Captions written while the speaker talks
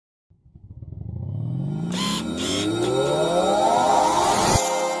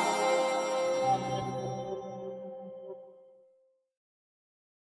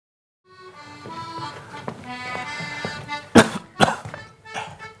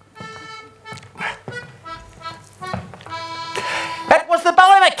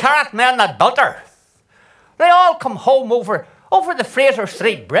carrot men that built her. They all come home over the Fraser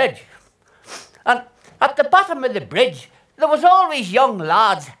Street Bridge. And at the bottom of the bridge, there was always young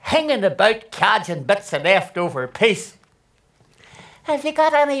lads hanging about cadging bits of leftover piece. Have you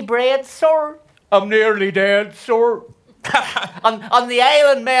got any bread, sir? I'm nearly dead, sir. On the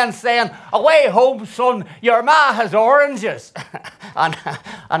island men saying, away home, son, your ma has oranges.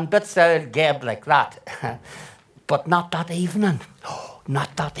 and bits of gab like that. But not that evening.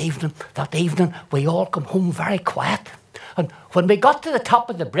 Not that evening. That evening, we all come home very quiet. And when we got to the top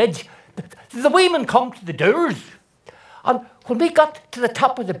of the bridge, the women come to the doors. And when we got to the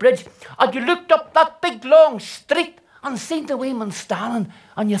top of the bridge, and you looked up that big long street and seen the women standing,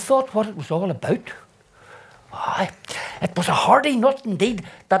 and you thought what it was all about. Aye, it was a hardy nut indeed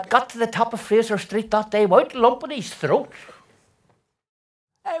that got to the top of Fraser Street that day without lumping his throat.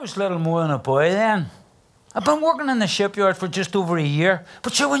 I was little more than a boy then. I've been working in the shipyard for just over a year.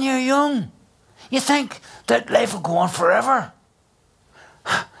 But sure, when you're young, you think that life will go on forever.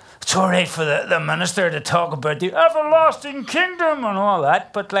 It's all right for the minister to talk about the everlasting kingdom and all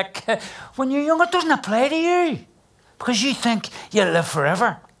that, but like, when you're young, it doesn't apply to you. Because you think you'll live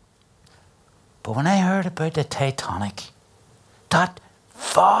forever. But when I heard about the Titanic, that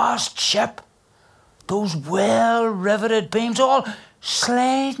vast ship, those well-riveted beams all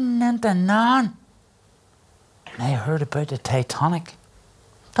sliding into none, and I heard about the Titanic,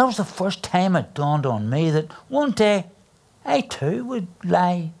 that was the first time it dawned on me that one day I too would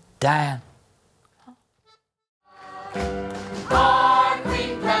lie dying. Our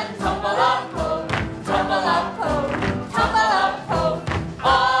queen can tumble up, ho, tumble up, ho, tumble up, ho.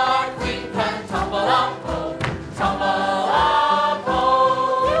 Our queen can tumble up, ho, tumble up,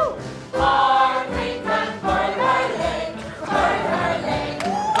 ho. Our queen can burn her leg, burn her leg,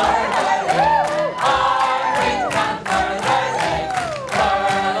 burn her leg. Our queen can burn her leg,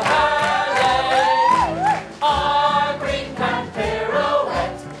 burn her leg. Our queen can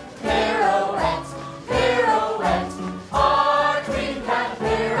pirouette, pirouette, pirouette. Our queen can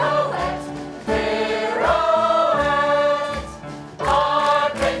pirouette, pirouette. Our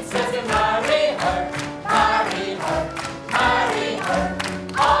princess can marry her, marry her, marry her.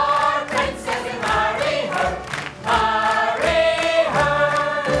 Our princess can marry her, marry her.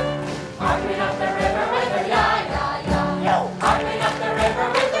 Arguing up the river with her, ya, ya, ya. Arguing up the river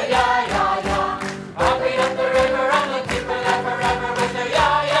with her, ya, ya, ya. Arguing up the river and we'll keep her there forever with her, ya,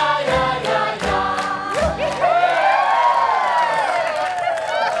 ya, ya, ya, ya.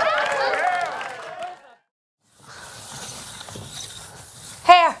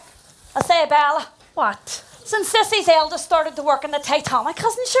 Here, I say, Bella. What? Since Sissy's eldest started to work in the Titanic,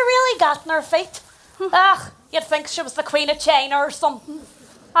 hasn't she really gotten her feet? Ugh, you'd think she was the Queen of China or something.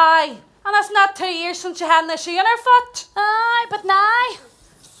 Aye, and it's not 2 years since she had an issue in her foot. Aye, but now,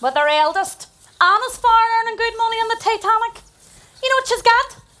 with her eldest, Anna's far earning good money on the Titanic. You know what she's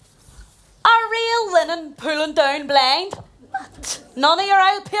got? A real linen pulling down blind. What? None of your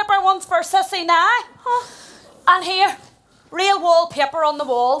old paper ones for Sissy now. And here, real wallpaper on the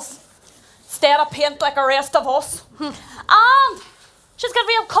walls. Instead of paint like the rest of us. And she's got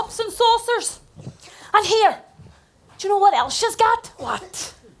real cups and saucers. And here, do you know what else she's got?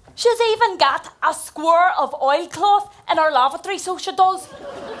 What? She's even got a square of oilcloth in her lavatory, so she does.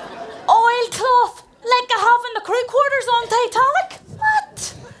 Oilcloth, like you have in the crew quarters on Titanic.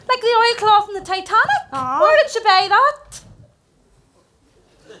 What? Like the oilcloth in the Titanic? Where did she buy that?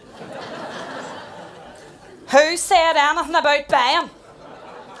 Who said anything about buying?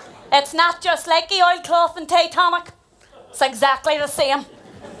 It's not just like the oilcloth in Titanic. It's exactly the same. And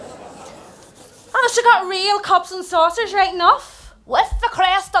has she got real cups and saucers right enough? With the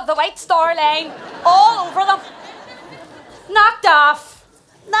crest of the White Star Line all over them. Knocked off.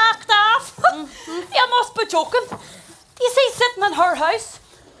 Knocked off? You must be joking. Do you see sitting in her house?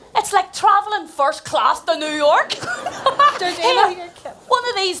 It's like travelling first class to New York. Here, one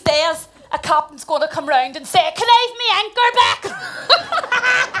of these days, a captain's going to come round and say, "Can I have me anchor back?"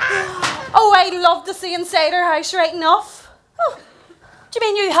 Oh, I'd love to see inside her house right enough. Oh, do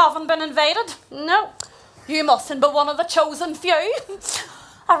you mean you haven't been invited? No. You mustn't be one of the chosen few.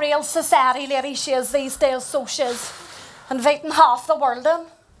 A real society lady she is these days, so she is. Inviting half the world in.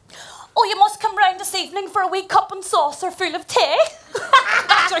 Oh, you must come round this evening for a wee cup and saucer full of tea.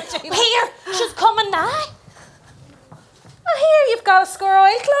 Here, she's coming now. Oh, here you've got a square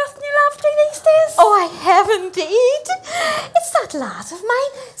oilcloth in your lavatory these days. Oh, I have indeed. It's that lad of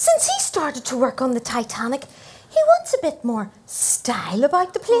mine. Since he started to work on the Titanic, he wants a bit more style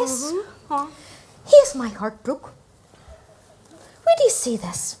about the place. Here's my heart broke. Where do you see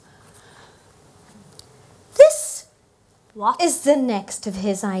this? This What? is the next of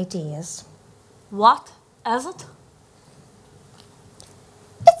his ideas. What is it?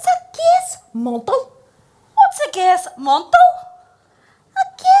 It's a gas mantle. What's a gas mantle?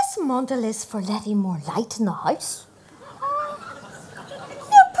 A gas mantle is for letting more light in the house.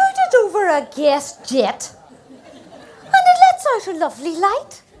 You put it over a gas jet and it lets out a lovely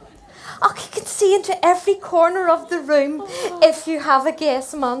light. Oh, you can see into every corner of the room if you have a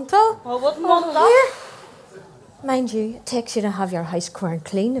gas mantle. I wouldn't want that. Here. Mind you, it takes you to have your house quite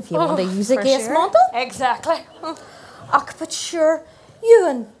clean if you want to use a For gas sure. mantle. Exactly. Oh, but sure, you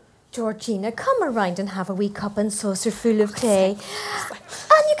and Georgina come around and have a wee cup and saucer full of tea. And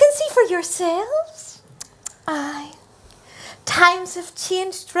you can see for yourselves. Aye. Times have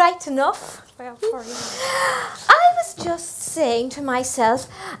changed right enough. Well, for you. I was just saying to myself,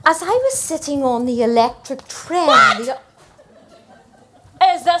 as I was sitting on the electric tram...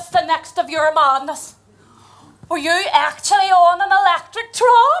 Is this the next of your madness? Were you actually on an electric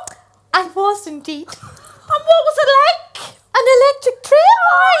tram? I was indeed. And what was it like? An electric tram?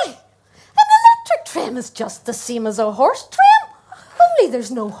 Aye. An electric tram is just the same as a horse tram, only there's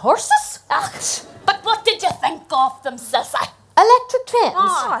no horses. Ach, but what did you think of them, sissy? Electric trams?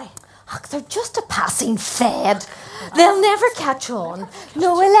 Aye. Ach, they're just a passing fad. They'll never catch on.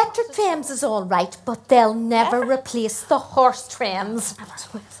 No, electric trams is all right, but they'll never replace the horse trams.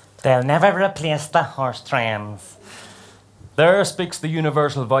 They'll never replace the horse trams. There speaks the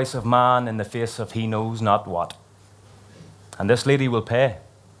universal voice of man in the face of he knows not what. And this lady will pay.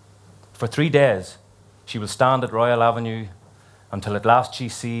 For 3 days, she will stand at Royal Avenue until at last she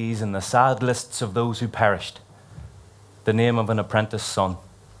sees in the sad lists of those who perished the name of an apprentice son.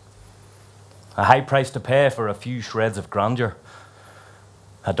 A high price to pay for a few shreds of grandeur.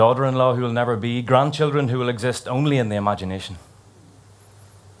 A daughter-in-law who will never be, grandchildren who will exist only in the imagination.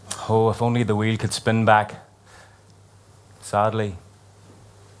 Oh, if only the wheel could spin back. Sadly,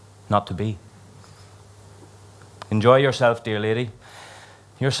 not to be. Enjoy yourself, dear lady.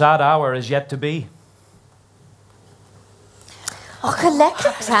 Your sad hour is yet to be. Oh,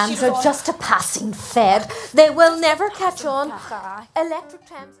 electric trams are just a passing fad. They will never catch on. Electric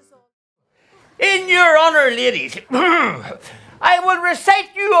trams is all... In your honour, ladies, I will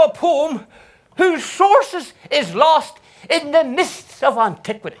recite you a poem whose sources is lost in the mists of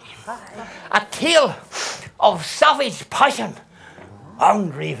antiquity. A tale of savage passion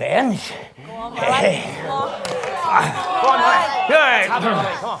and revenge.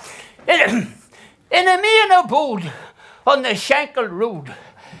 In a mean abode on the Shankill Road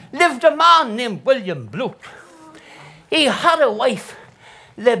lived a man named William Blute. He had a wife,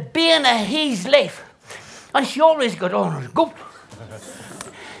 the bane of his life, and she always got on her goat.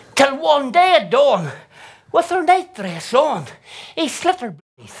 Till one day at dawn, with her night dress on, he slit her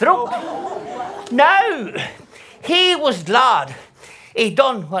throat. Now, he was glad he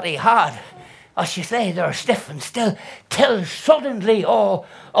done what he had, as she lay there stiff and still, till suddenly awe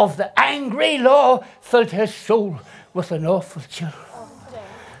of the angry law filled his soul with an awful chill.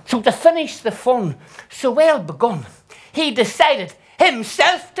 So to finish the fun so well begun, he decided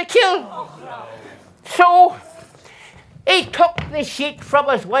himself to kill. So he took the sheet from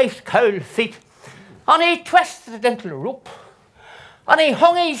his wife's cowl feet and he twisted it into a rope and he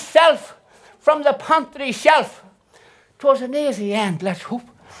hung himself from the pantry shelf. 'Twas an easy end, let's hope.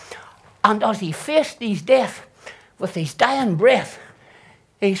 And as he faced his death with his dying breath,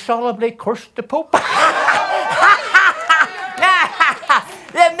 he solemnly cursed the Pope.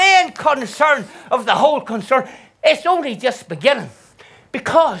 The main concern of the whole concern, it's only just beginning,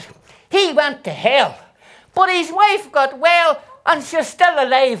 because he went to hell, but his wife got well and she's still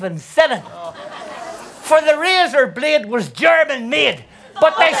alive and sinning. For the razor blade was German made,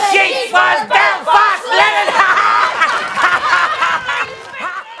 but the sheet was Belfast linen.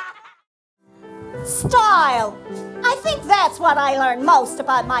 Style. I think that's what I learned most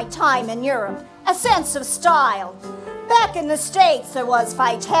about my time in Europe. A sense of style. Back in the States there was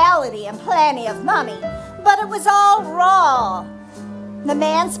vitality and plenty of money, but it was all raw. The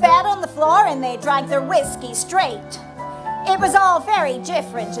men spat on the floor and they drank their whiskey straight. It was all very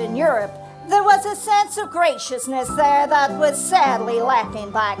different in Europe. There was a sense of graciousness there that was sadly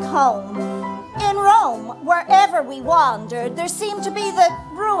lacking back home. In Rome, wherever we wandered, there seemed to be the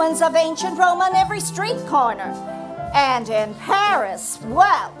ruins of ancient Rome on every street corner. And in Paris,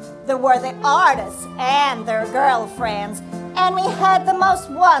 well, there were the artists and their girlfriends, and we had the most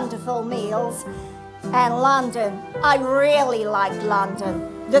wonderful meals. And London, I really liked London.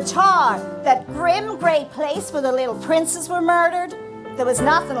 The Tower, that grim grey place where the little princes were murdered. There was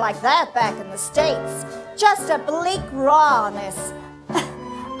nothing like that back in the States. Just a bleak rawness.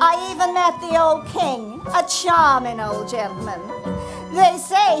 I even met the old king, a charming old gentleman. They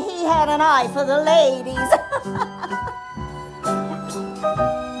say he had an eye for the ladies.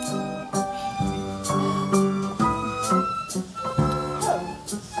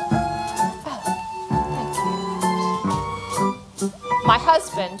 My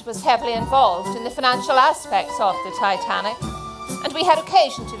husband was heavily involved in the financial aspects of the Titanic, and we had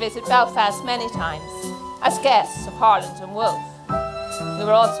occasion to visit Belfast many times as guests of Harland and Wolff. We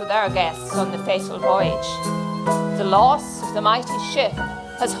were also their guests on the fatal voyage. The loss of the mighty ship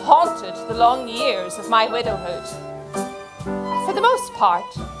has haunted the long years of my widowhood. For the most part,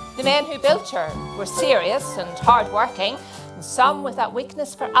 the men who built her were serious and hard-working, and some with that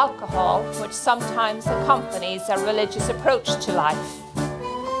weakness for alcohol which sometimes accompanies a religious approach to life.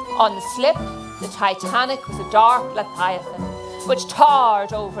 On the slip, the Titanic was a dark leviathan which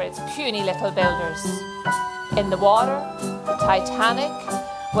towered over its puny little builders. In the water, the Titanic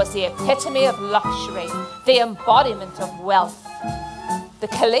was the epitome of luxury, the embodiment of wealth. The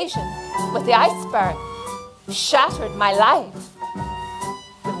collision with the iceberg shattered my life.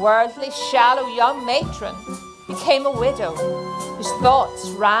 The worldly, shallow young matron became a widow whose thoughts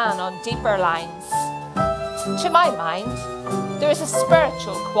ran on deeper lines. To my mind, there is a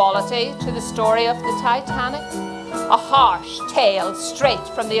spiritual quality to the story of the Titanic, a harsh tale straight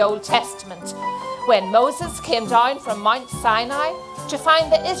from the Old Testament, when Moses came down from Mount Sinai to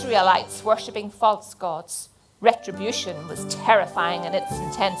find the Israelites worshipping false gods. Retribution was terrifying in its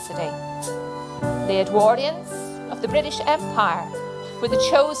intensity. The Edwardians of the British Empire were the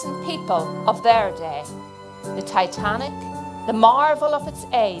chosen people of their day. The Titanic, the marvel of its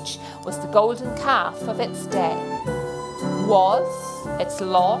age, was the golden calf of its day. Was its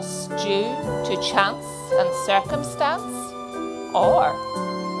loss due to chance and circumstance? Or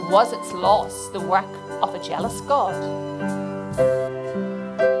was its loss the work of a jealous God?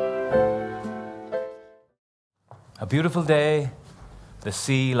 A beautiful day, the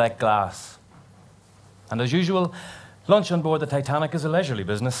sea like glass. And as usual, lunch on board the Titanic is a leisurely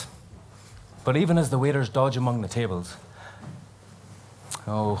business. But even as the waiters dodge among the tables,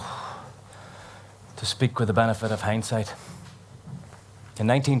 to speak with the benefit of hindsight. In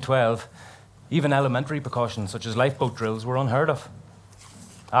 1912, even elementary precautions such as lifeboat drills were unheard of.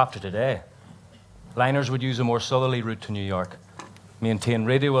 After today, liners would use a more southerly route to New York, maintain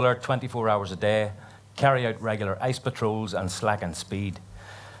radio alert 24 hours a day, carry out regular ice patrols and slacken speed.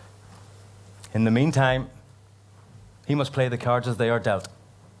 In the meantime, he must play the cards as they are dealt,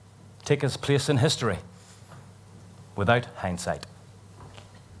 take his place in history without hindsight.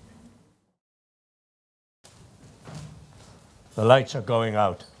 The lights are going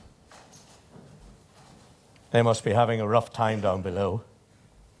out. They must be having a rough time down below.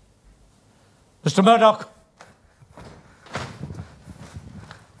 Mr. Murdoch!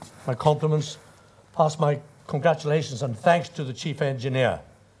 My compliments. Pass my congratulations and thanks to the chief engineer.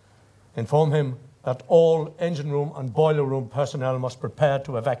 Inform him that all engine room and boiler room personnel must prepare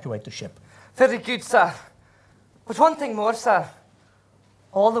to evacuate the ship. Very good, sir. But one thing more, sir.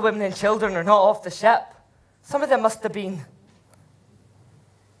 All the women and children are not off the ship. Some of them must have been.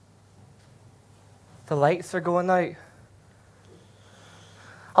 The lights are going out.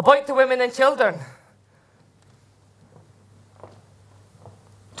 About the women and children.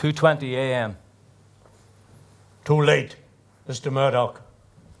 2:20 a.m. Too late, Mr. Murdoch.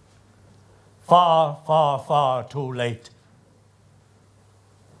 Far, far, far too late.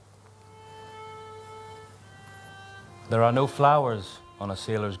 There are no flowers on a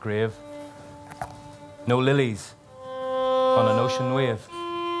sailor's grave, no lilies on an ocean wave.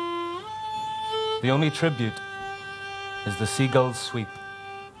 The only tribute is the seagull's sweep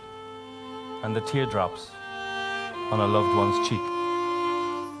and the teardrops on a loved one's cheek.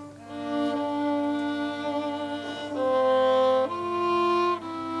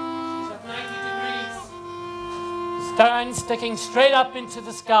 She's at 90 degrees. Stern sticking straight up into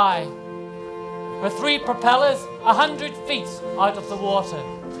the sky. Her 3 propellers 100 feet out of the water.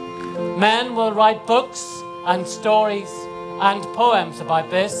 Men will write books and stories and poems about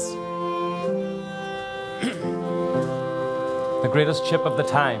this. The greatest ship of the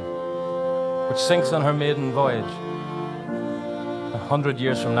time, which sinks on her maiden voyage. 100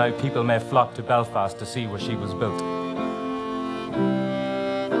 years from now, people may flock to Belfast to see where she was built.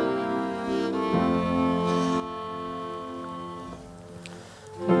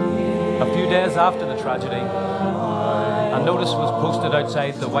 A few days after the tragedy, a notice was posted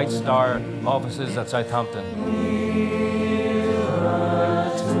outside the White Star offices at Southampton.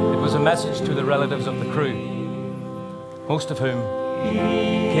 It was a message to the relatives of the crew, most of whom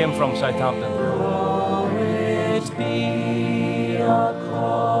came from Southampton.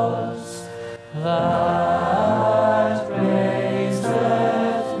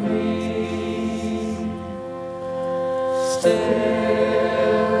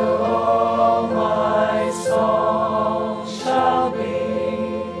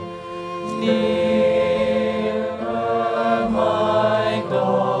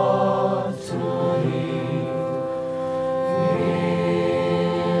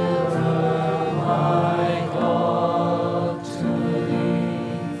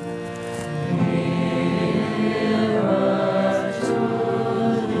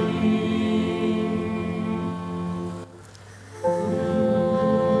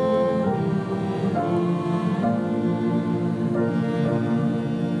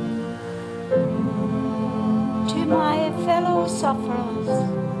 my fellow sufferers,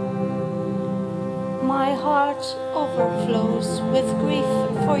 my heart overflows with grief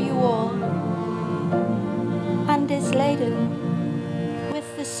for you all, and is laden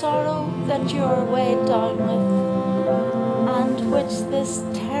with the sorrow that you are weighed down with, and which this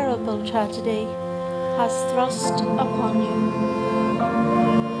terrible tragedy has thrust upon you.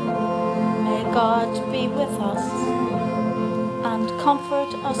 May God be with us and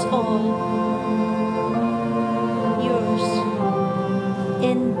comfort us all. Yours,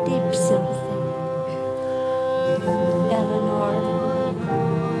 in deep sympathy, Eleanor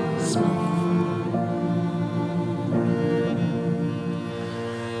Smith.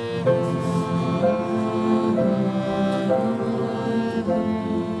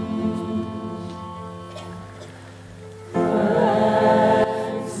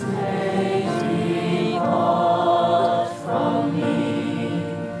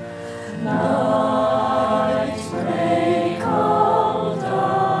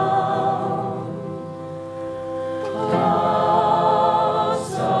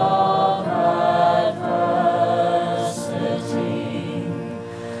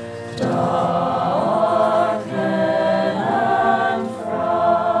 Dark